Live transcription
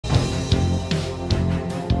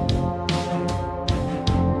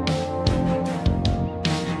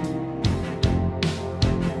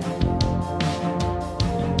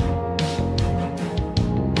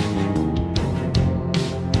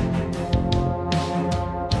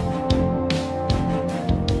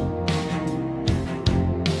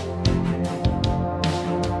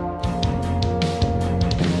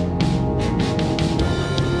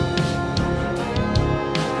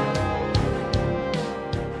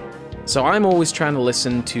So I'm always trying to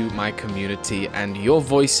listen to my community, and your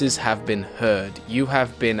voices have been heard. You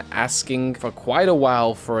have been asking for quite a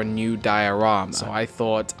while for a new diorama, so I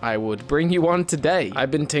thought I would bring you one today.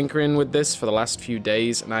 I've been tinkering with this for the last few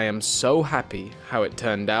days, and I am so happy how it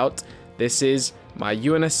turned out. This is my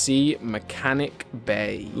UNSC Mechanic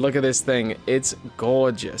Bay. Look at this thing. It's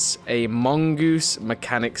gorgeous. A mongoose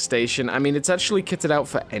mechanic station. I mean, it's actually kitted out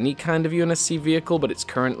for any kind of UNSC vehicle, but it's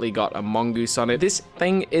currently got a mongoose on it. This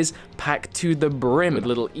thing is packed to the brim with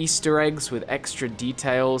little Easter eggs with extra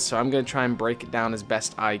details, so I'm going to try and break it down as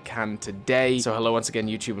best I can today. So hello once again,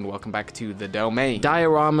 YouTube, and welcome back to The Domain.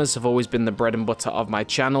 Dioramas have always been the bread and butter of my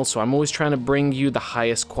channel, so I'm always trying to bring you the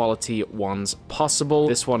highest quality ones possible.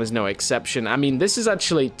 This one is no exception. I mean, this is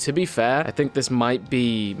actually, to be fair, I think this might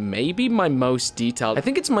be maybe my most detailed. I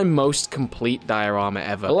think it's my most complete diorama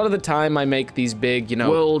ever. A lot of the time I make these big, you know,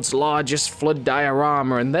 world's largest flood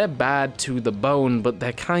diorama, and they're bad to the bone, but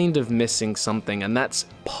they're kind of missing something, and that's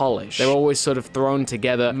polish. They're always sort of thrown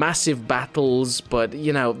together, massive battles, but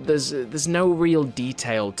you know, there's no real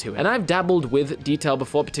detail to it. And I've dabbled with detail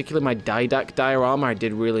before, particularly my Didac diorama. I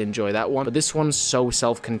did really enjoy that one, but this one's so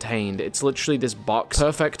self-contained. It's literally this box,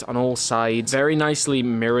 perfect on all sides, very nicely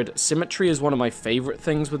mirrored. Symmetry is one of my favorite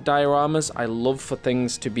things with dioramas. I love for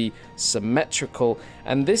things to be symmetrical,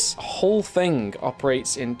 and this whole thing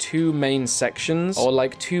operates in two main sections, or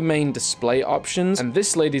like two main display options, and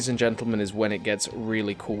this, ladies and gentlemen, is when it gets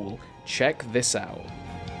really cool. Check this out.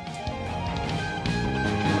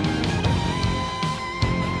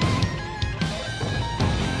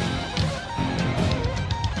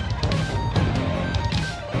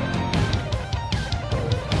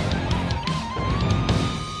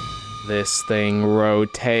 This thing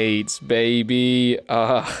rotates, baby.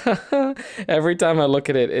 Every time I look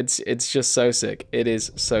at it, it's just so sick. It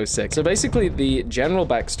is so sick. So basically, the general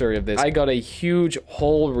backstory of this, I got a huge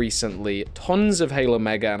haul recently, tons of Halo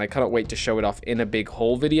Mega, and I cannot wait to show it off in a big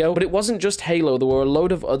haul video. But it wasn't just Halo. There were a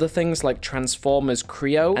load of other things like Transformers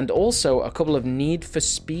Creo, and also a couple of Need for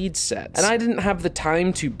Speed sets. And I didn't have the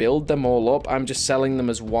time to build them all up. I'm just selling them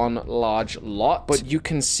as one large lot. But you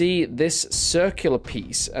can see this circular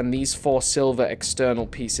piece and these 4 silver external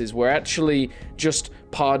pieces were actually just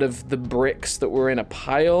part of the bricks that were in a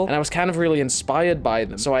pile, and I was kind of really inspired by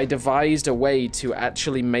them, so I devised a way to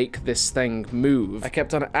actually make this thing move. I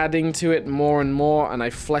kept on adding to it more and more, and I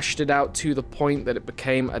fleshed it out to the point that it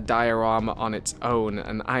became a diorama on its own,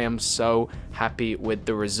 and I am so happy with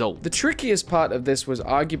the result. The trickiest part of this was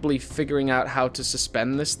arguably figuring out how to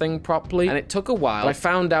suspend this thing properly, and it took a while. I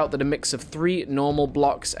found out that a mix of 3 normal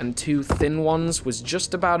blocks and 2 thin ones was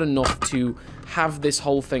just about enough to have this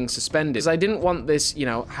whole thing suspended, because I didn't want this, you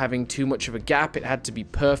know, having too much of a gap. It had to be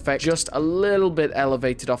perfect, just a little bit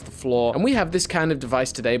elevated off the floor. And we have this kind of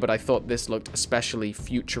device today, but I thought this looked especially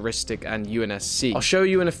futuristic and UNSC. I'll show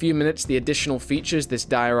you in a few minutes the additional features this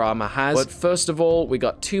diorama has, but first of all, we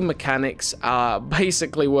got 2 mechanics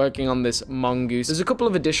basically working on this mongoose. There's a couple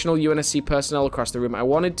of additional UNSC personnel across the room. I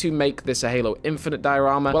wanted to make this a Halo Infinite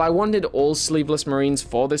diorama. Well, I wanted all sleeveless Marines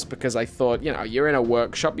for this because I thought, you know, you're in a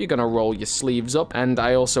workshop, you're gonna roll your sleeves up, and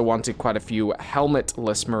I also wanted quite a few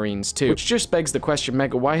helmetless Marines too, which just begs the question,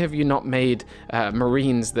 Mega, why have you not made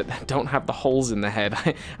Marines that don't have the holes in the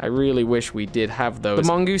head? I really wish we did have those. The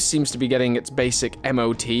mongoose seems to be getting its basic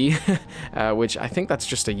MOT, which I think that's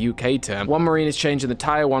just a UK term. One Marine is changing the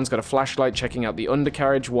tire, one's got a flashlight checking out the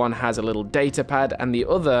undercarriage, one has a little data pad, and the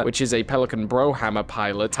other, which is a Pelican Brohammer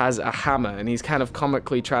pilot, has a hammer, and he's kind of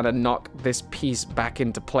comically trying to knock this piece back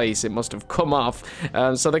into place. It must have come off.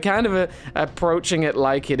 So they're kind of approaching it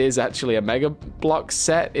like it is actually a Mega Bloks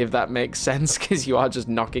set, if that makes sense, because you are just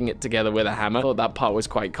knocking it together with a hammer. I thought that part was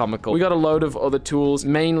quite comical. We got a load of other tools,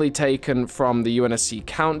 mainly taken from the UNSC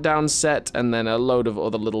Countdown set, and then a load of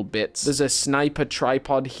other little bits. There's a sniper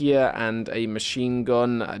tripod here and a machine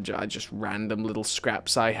gun, just random little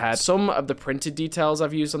scraps I had. Some of the printed details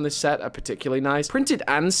I've used on this set are particularly nice. Printed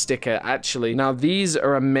and sticker, actually. Now, these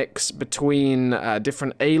are a mix between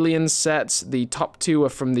different alien sets. The top 2 are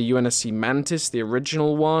from the UNSC Mantis, the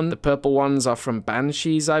original one. The purple ones are from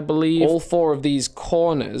Banshees, I believe. All 4 of these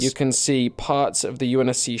corners, you can see parts of the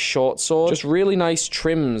UNSC short sword. Just really nice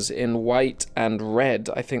trims in white and red.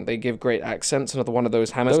 I think they give great accents. Another one of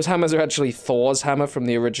those hammers. Those hammers are actually Thor's hammer from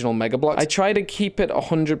the original Mega Bloks. I try to keep it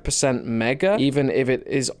 100% Mega, even if it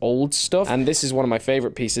is old stuff. And this is one of my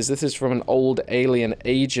favorite pieces. This is from an old Alien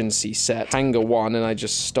Agency set, Hangar 1, and I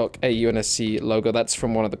just stuck a UNSC logo. That's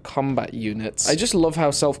from one of the combat units. I just love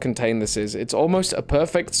how self-contained this is. It's almost a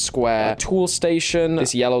perfect square tool station information.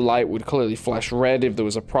 This yellow light would clearly flash red if there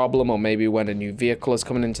was a problem, or maybe when a new vehicle is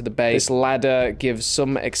coming into the base. This ladder gives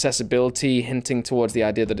some accessibility, hinting towards the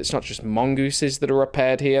idea that it's not just mongooses that are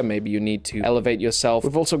repaired here. Maybe you need to elevate yourself.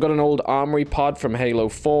 We've also got an old armory pod from Halo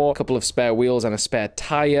 4, a couple of spare wheels and a spare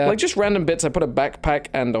tire. Like just random bits. I put a backpack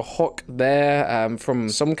and a hook there from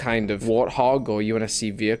some kind of Warthog or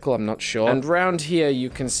UNSC vehicle, I'm not sure. And round here you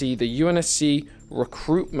can see the UNSC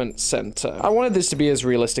Recruitment Center. I wanted this to be as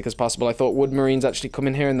realistic as possible. I thought, would Marines actually come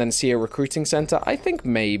in here and then see a recruiting center? I think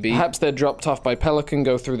maybe. Perhaps they're dropped off by Pelican,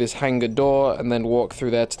 go through this hangar door, and then walk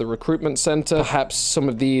through there to the recruitment center. Perhaps some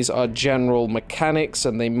of these are general mechanics,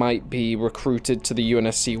 and they might be recruited to the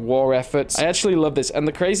UNSC war efforts. I actually love this, and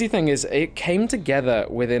the crazy thing is, it came together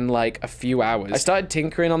within like a few hours. I started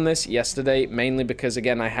tinkering on this yesterday, mainly because,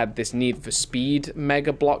 again, I had this Need for Speed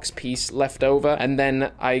Mega Bloks piece left over, and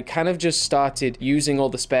then I kind of just started using all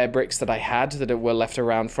the spare bricks that I had that were left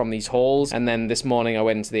around from these hauls, and then this morning I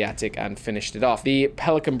went into the attic and finished it off. The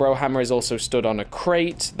Pelican Bro Hammer is also stood on a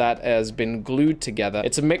crate that has been glued together.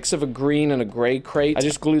 It's a mix of a green and a gray crate. I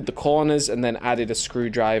just glued the corners and then added a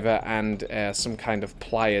screwdriver and some kind of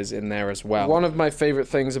pliers in there as well. One of my favorite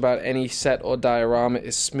things about any set or diorama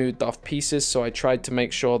is smoothed off pieces, so I tried to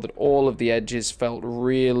make sure that all of the edges felt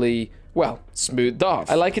really, well, smoothed off.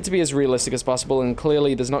 I like it to be as realistic as possible, and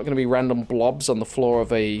clearly there's not going to be random blobs on the floor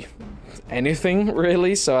of anything,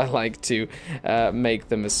 really, so I like to make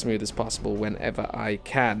them as smooth as possible whenever I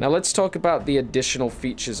can. Now let's talk about the additional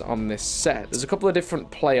features on this set. There's a couple of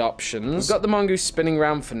different play options. We've got the mongoose spinning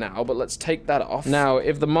around for now, but let's take that off. Now,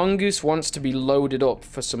 if the mongoose wants to be loaded up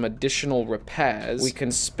for some additional repairs, we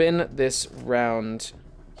can spin this round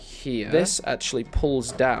here. This actually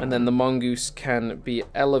pulls down, and then the mongoose can be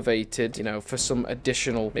elevated, you know, for some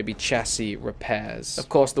additional maybe chassis repairs. Of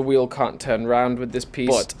course, the wheel can't turn around with this piece,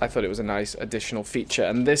 but I thought it was a nice additional feature.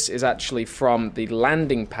 And this is actually from the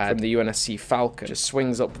landing pad from the UNSC Falcon. Just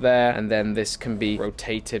swings up there, and then this can be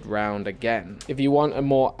rotated round again. If you want a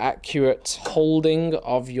more accurate holding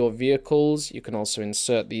of your vehicles, you can also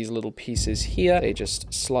insert these little pieces here. They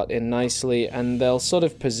just slot in nicely, and they'll sort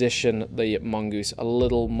of position the mongoose a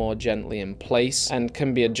little more gently in place, and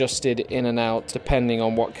can be adjusted in and out depending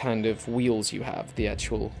on what kind of wheels you have, the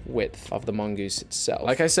actual width of the mongoose itself.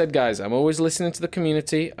 Like I said, guys, I'm always listening to the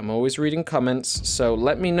community, I'm always reading comments, so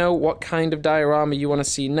let me know what kind of diorama you want to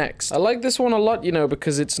see next. I like this one a lot, you know,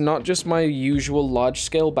 because it's not just my usual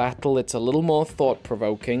large-scale battle, it's a little more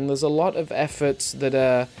thought-provoking. There's a lot of efforts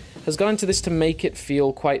that has gone into this to make it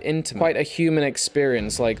feel quite intimate, quite a human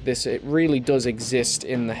experience like this. It really does exist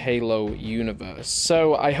in the Halo universe.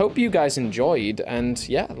 So I hope you guys enjoyed, and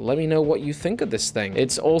yeah, let me know what you think of this thing.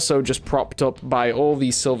 It's also just propped up by all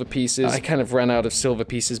these silver pieces. I kind of ran out of silver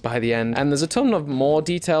pieces by the end, and there's a ton of more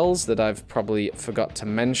details that I've probably forgot to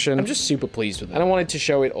mention. I'm just super pleased with it, and I wanted to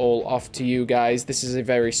show it all off to you guys. This is a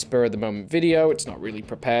very spur-of-the-moment video. It's not really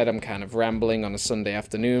prepared. I'm kind of rambling on a Sunday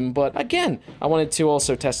afternoon, but again, I wanted to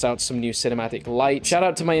also test out some new cinematic light. Shout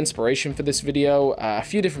out to my inspiration for this video, a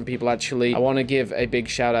few different people actually. I want to give a big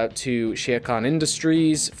shout out to Shere Khan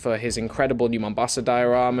Industries for his incredible new Mombasa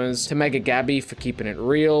dioramas, to Mega Gabby for keeping it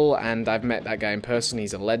real, and I've met that guy in person,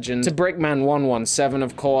 he's a legend. To Brickman117,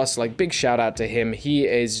 of course, like big shout out to him. He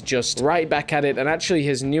is just right back at it, and actually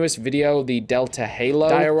his newest video, the Delta Halo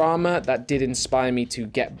diorama, that did inspire me to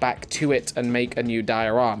get back to it and make a new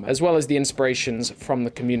diorama, as well as the inspirations from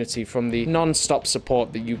the community, from the non-stop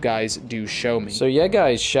support that you guys do show me. So yeah,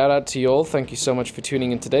 guys, shout out to you all. Thank you so much for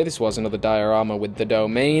tuning in today. This was another diorama with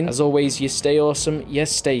TheDomain. As always, you stay awesome, you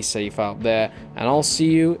stay safe out there, and I'll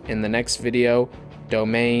see you in the next video.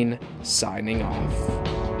 Domain signing off.